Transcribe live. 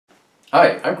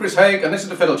Hi, I'm Chris Haigh and this is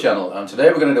the Fiddle channel, and today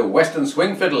we're going to do a Western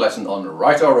swing fiddle lesson on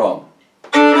Right or Wrong.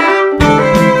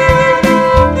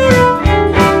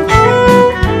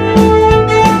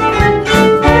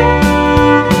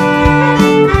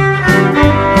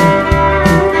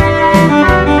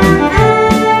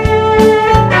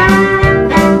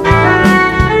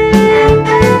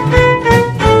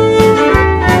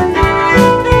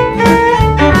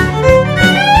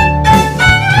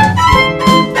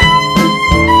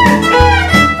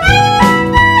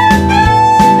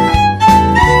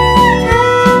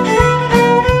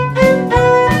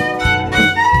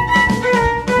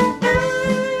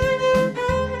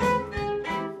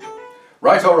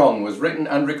 Right or Wrong was written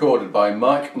and recorded by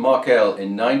Mike Markell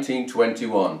in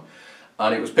 1921,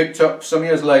 and it was picked up some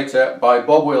years later by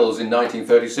Bob Wills in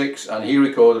 1936, and he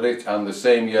recorded it, and the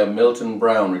same year Milton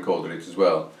Brown recorded it as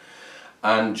well.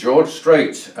 And George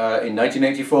Strait in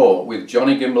 1984 with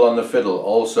Johnny Gimble on the fiddle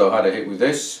also had a hit with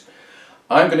this.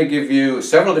 I'm going to give you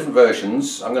several different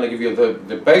versions. I'm going to give you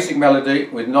the basic melody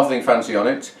with nothing fancy on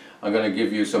it. I'm going to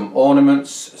give you some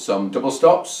ornaments, some double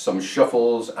stops, some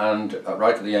shuffles, and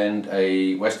right at the end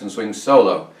a Western swing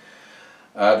solo.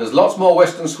 There's lots more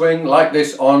Western swing like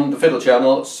this on the Fiddle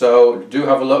channel, so do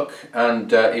have a look,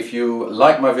 and if you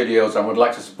like my videos and would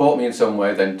like to support me in some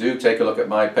way, then do take a look at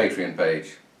my Patreon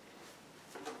page.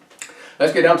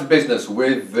 Let's get down to business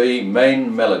with the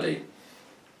main melody.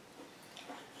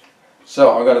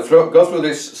 So I'm going to go through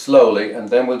this slowly, and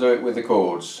then we'll do it with the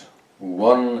chords.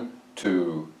 1,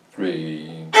 2,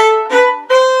 3.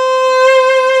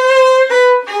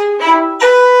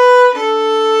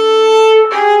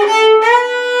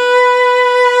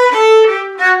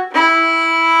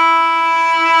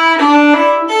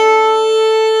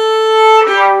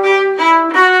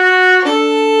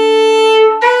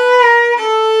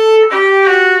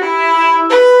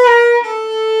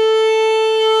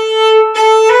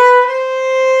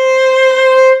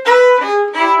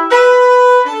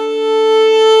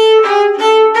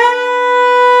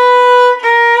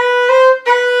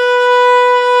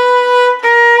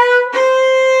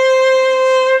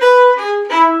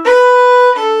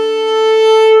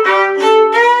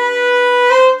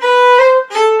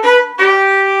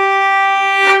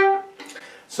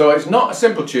 So it's not a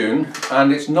simple tune,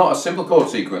 and it's not a simple chord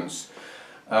sequence,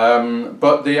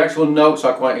 but the actual notes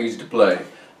are quite easy to play.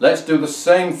 Let's do the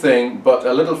same thing, but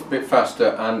a little bit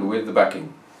faster and with the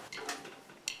backing.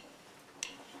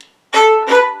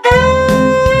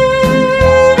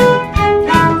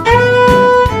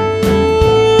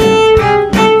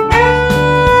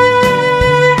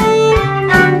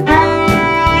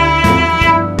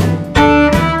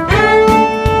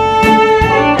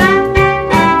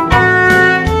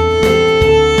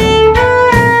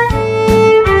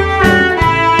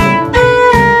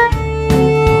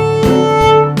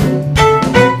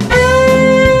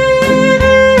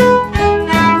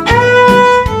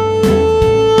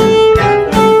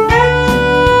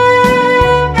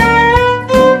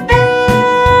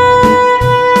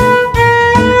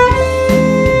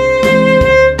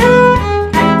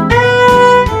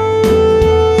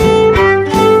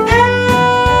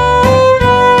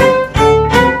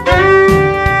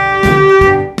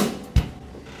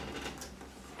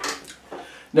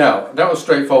 Now, that was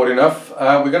straightforward enough.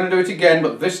 We're going to do it again,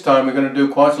 but this time we're going to do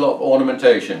quite a lot of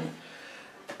ornamentation.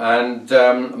 And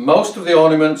most of the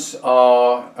ornaments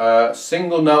are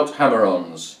single note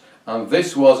hammer-ons. And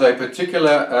this was a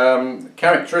particular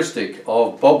characteristic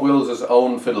of Bob Wills'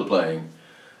 own fiddle playing.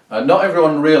 Not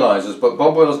everyone realises, but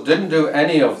Bob Wills didn't do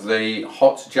any of the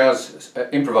hot jazz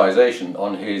improvisation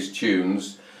on his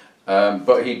tunes,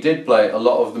 but he did play a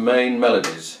lot of the main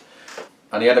melodies.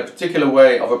 And he had a particular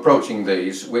way of approaching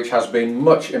these, which has been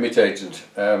much imitated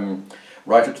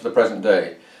right up to the present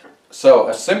day. So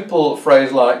a simple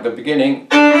phrase like the beginning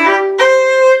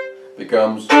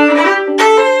becomes,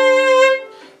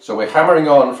 so we're hammering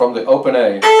on from the open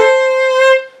A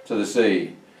to the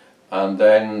C, and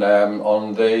then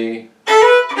on that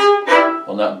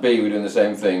B we're doing the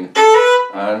same thing,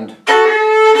 and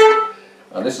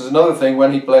this is another thing.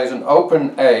 When he plays an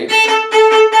open A,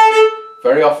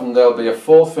 very often there'll be a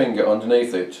fourth finger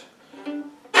underneath it,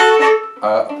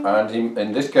 and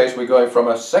in this case we're going from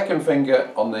a second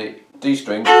finger on the D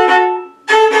string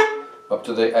up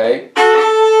to the A,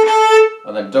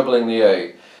 and then doubling the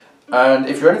A. And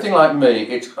if you're anything like me,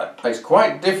 it's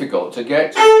quite difficult to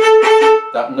get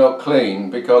that note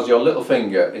clean, because your little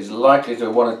finger is likely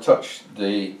to want to touch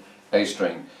the A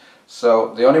string.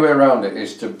 So the only way around it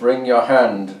is to bring your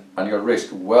hand and your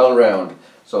wrist well round,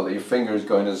 so that your finger is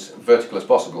going as vertical as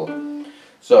possible.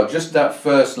 So just that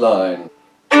first line.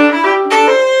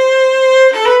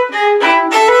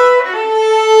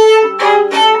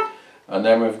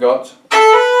 then we've got,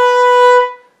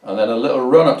 and then a little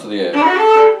run up to the A.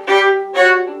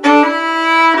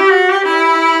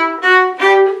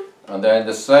 And then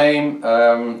the same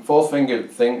fourth finger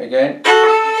thing again.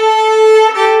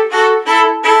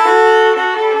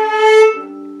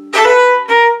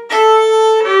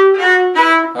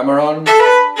 Hammer on,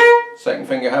 second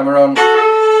finger hammer on,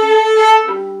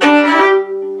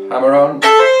 hammer on.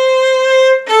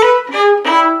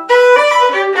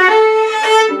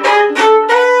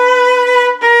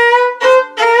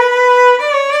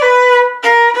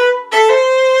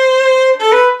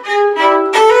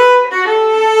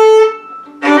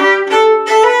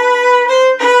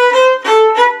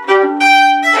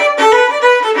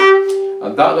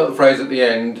 That little phrase at the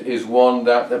end is one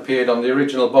that appeared on the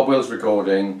original Bob Wills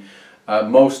recording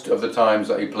most of the times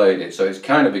that he played it, so it's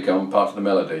kind of become part of the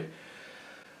melody.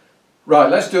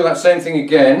 Right, let's do that same thing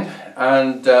again,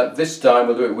 and this time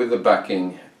we'll do it with the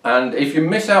backing. And if you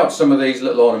miss out some of these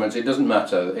little ornaments, it doesn't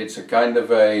matter. It's a kind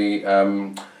of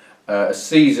a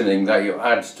seasoning that you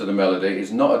add to the melody.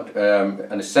 It's not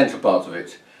an essential part of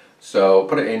it, so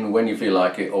put it in when you feel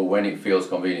like it or when it feels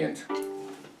convenient.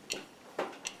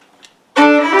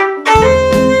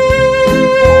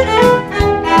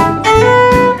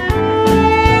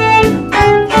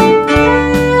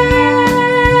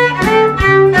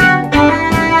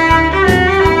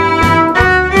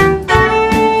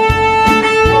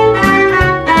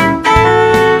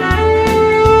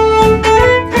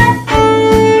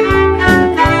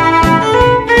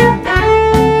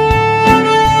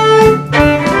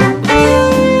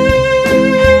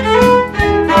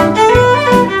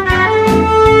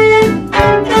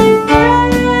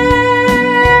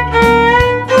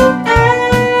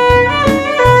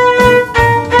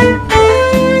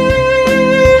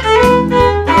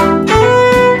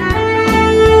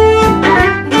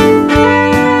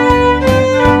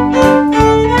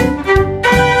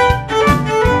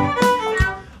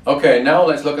 Okay, now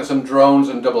let's look at some drones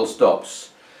and double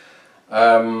stops.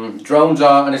 Drones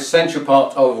are an essential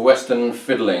part of Western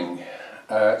fiddling.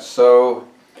 So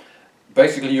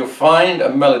basically you find a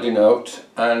melody note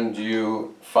and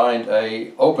you find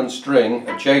an open string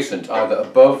adjacent, either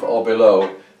above or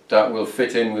below, that will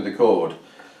fit in with the chord.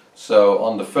 So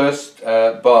on the first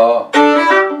bar,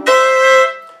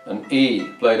 an E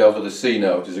played over the C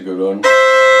note is a good one.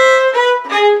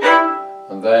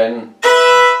 And then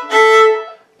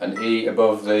an E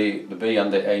above the B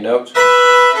and the A note.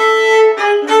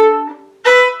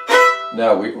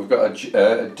 Now we've got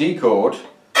a D chord,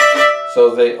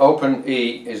 so the open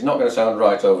E is not going to sound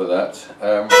right over that,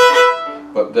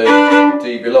 but the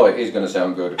D below it is going to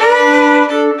sound good.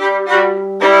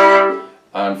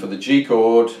 And for the G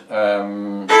chord,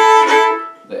 the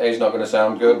A is not going to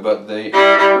sound good, but the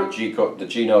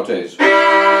G note is.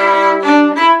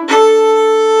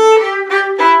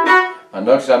 And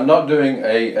notice I'm not doing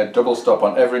a double stop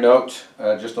on every note,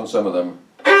 just on some of them.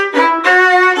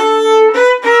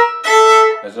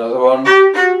 There's another one.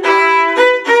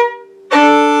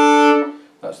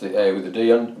 That's the A with the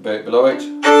D on, below it.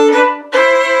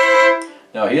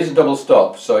 Now here's a double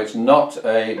stop, so it's not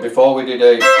a, before we did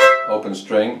a open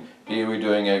string, here we're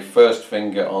doing a first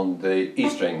finger on the E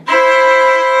string.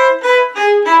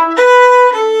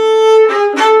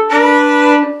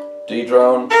 D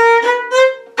drone.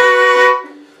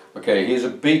 Okay, here's a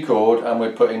B chord and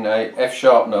we're putting a F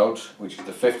sharp note, which is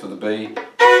the fifth of the B,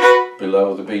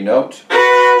 below the B note.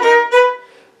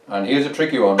 And here's a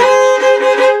tricky one.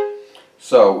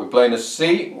 So we're playing a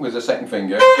C with the second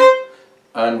finger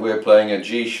and we're playing a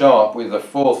G sharp with the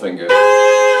fourth finger,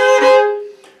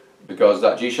 because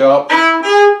that G sharp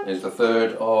is the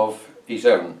third of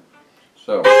E7.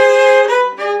 So,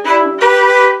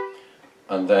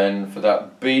 and then for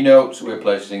that B note we're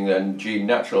placing then G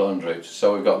natural under it.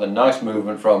 So we've got the nice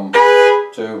movement from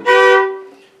to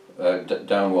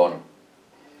down one.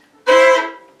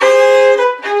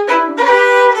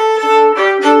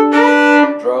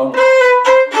 Drone.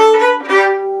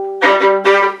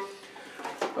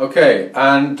 Okay,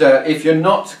 and if you're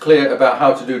not clear about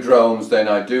how to do drones, then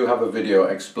I do have a video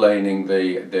explaining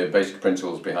the basic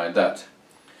principles behind that.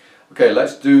 Okay,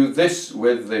 let's do this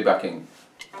with the backing.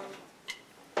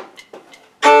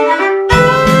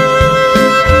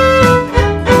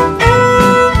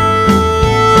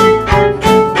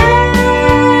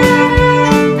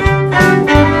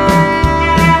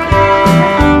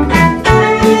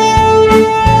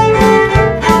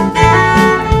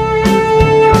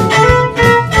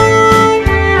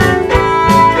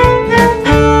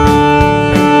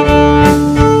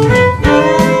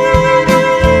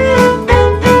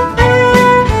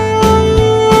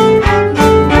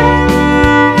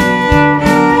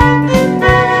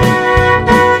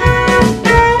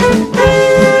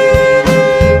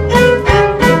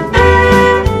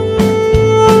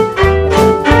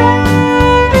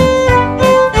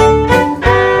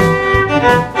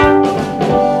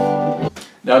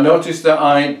 Now notice that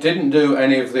I didn't do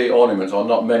any of the ornaments, or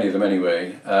not many of them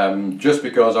anyway, just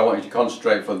because I wanted to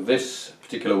concentrate for this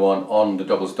particular one on the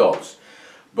double stops.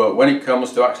 But when it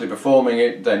comes to actually performing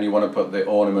it, then you want to put the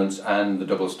ornaments and the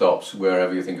double stops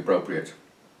wherever you think appropriate.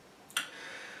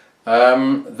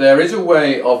 There is a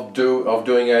way of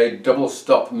doing a double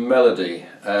stop melody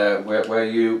where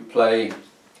you play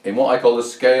in what I call the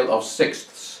scale of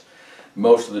sixths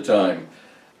most of the time.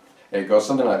 It goes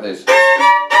something like this.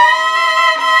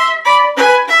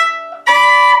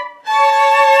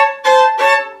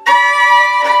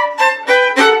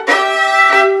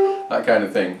 That kind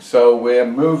of thing. So we're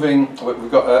moving,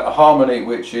 we've got a harmony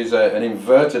which is an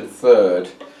inverted third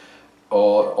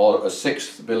or a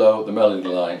sixth below the melody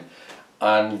line,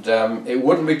 and it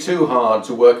wouldn't be too hard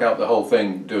to work out the whole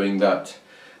thing doing that.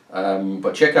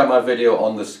 But check out my video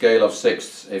on the scale of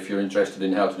sixths if you're interested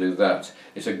in how to do that.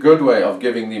 It's a good way of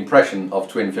giving the impression of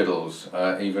twin fiddles,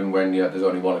 even when there's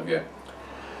only one of you.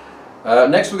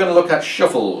 Next we're going to look at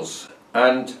shuffles,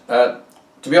 and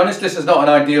to be honest, this is not an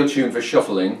ideal tune for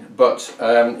shuffling, but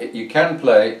you can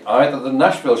play either the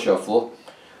Nashville Shuffle,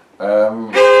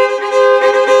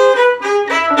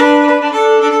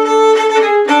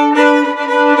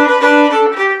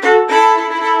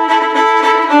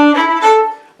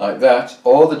 like that,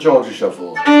 or the Georgia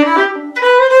Shuffle.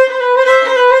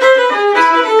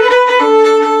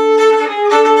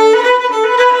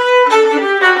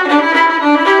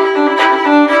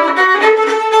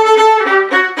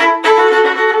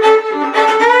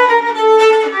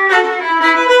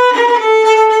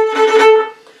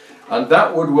 And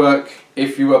that would work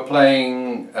if you were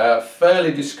playing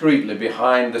fairly discreetly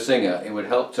behind the singer. It would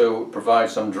help to provide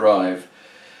some drive.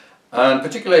 And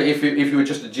particularly if you were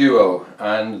just a duo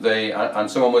and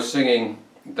someone was singing,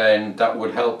 then that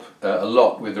would help a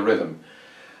lot with the rhythm.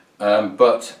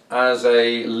 But as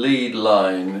a lead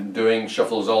line, doing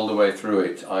shuffles all the way through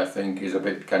it, I think is a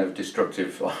bit kind of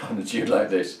destructive on a tune like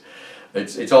this.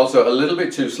 It's also a little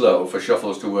bit too slow for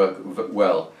shuffles to work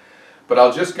well. But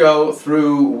I'll just go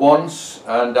through once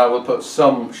and I will put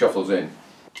some shuffles in.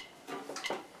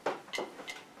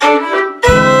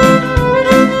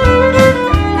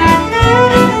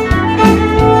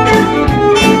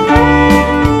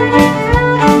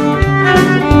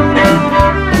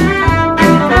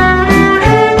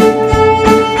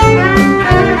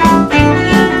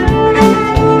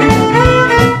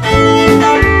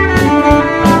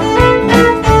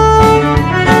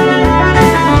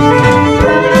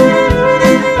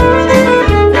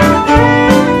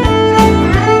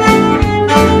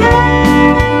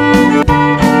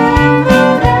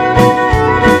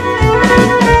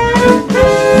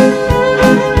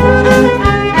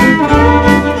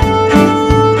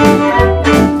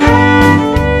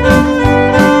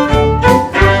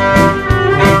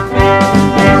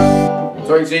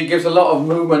 It gives a lot of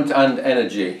movement and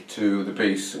energy to the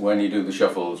piece when you do the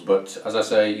shuffles, but as I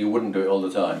say, you wouldn't do it all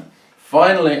the time.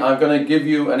 Finally, I'm going to give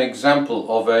you an example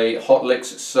of a hot licks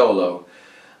solo.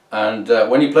 And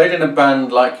when he played in a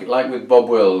band like with Bob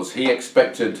Wills, he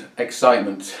expected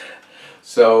excitement.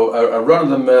 So a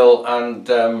run-of-the-mill and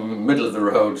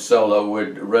middle-of-the-road solo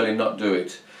would really not do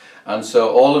it. And so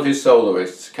all of his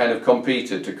soloists kind of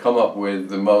competed to come up with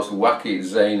the most wacky,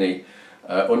 zany,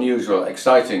 unusual,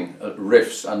 exciting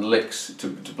riffs and licks to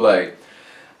play.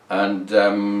 And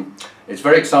it's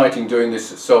very exciting doing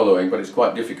this soloing, but it's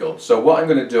quite difficult. So what I'm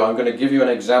going to do, I'm going to give you an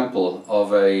example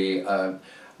of a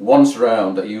once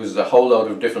round that uses a whole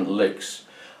load of different licks.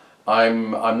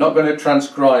 I'm not going to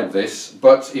transcribe this,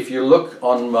 but if you look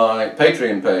on my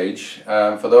Patreon page,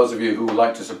 for those of you who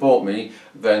like to support me,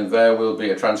 then there will be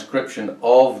a transcription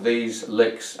of these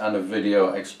licks and a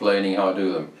video explaining how I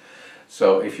do them.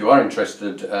 So if you are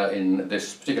interested in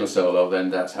this particular solo, then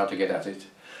that's how to get at it.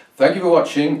 Thank you for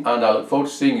watching, and I look forward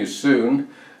to seeing you soon.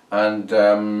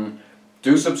 And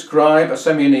do subscribe or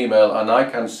send me an email, and I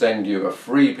can send you a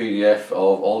free PDF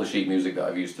of all the sheet music that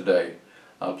I've used today.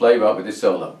 I'll play you out with this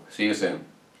solo. See you soon.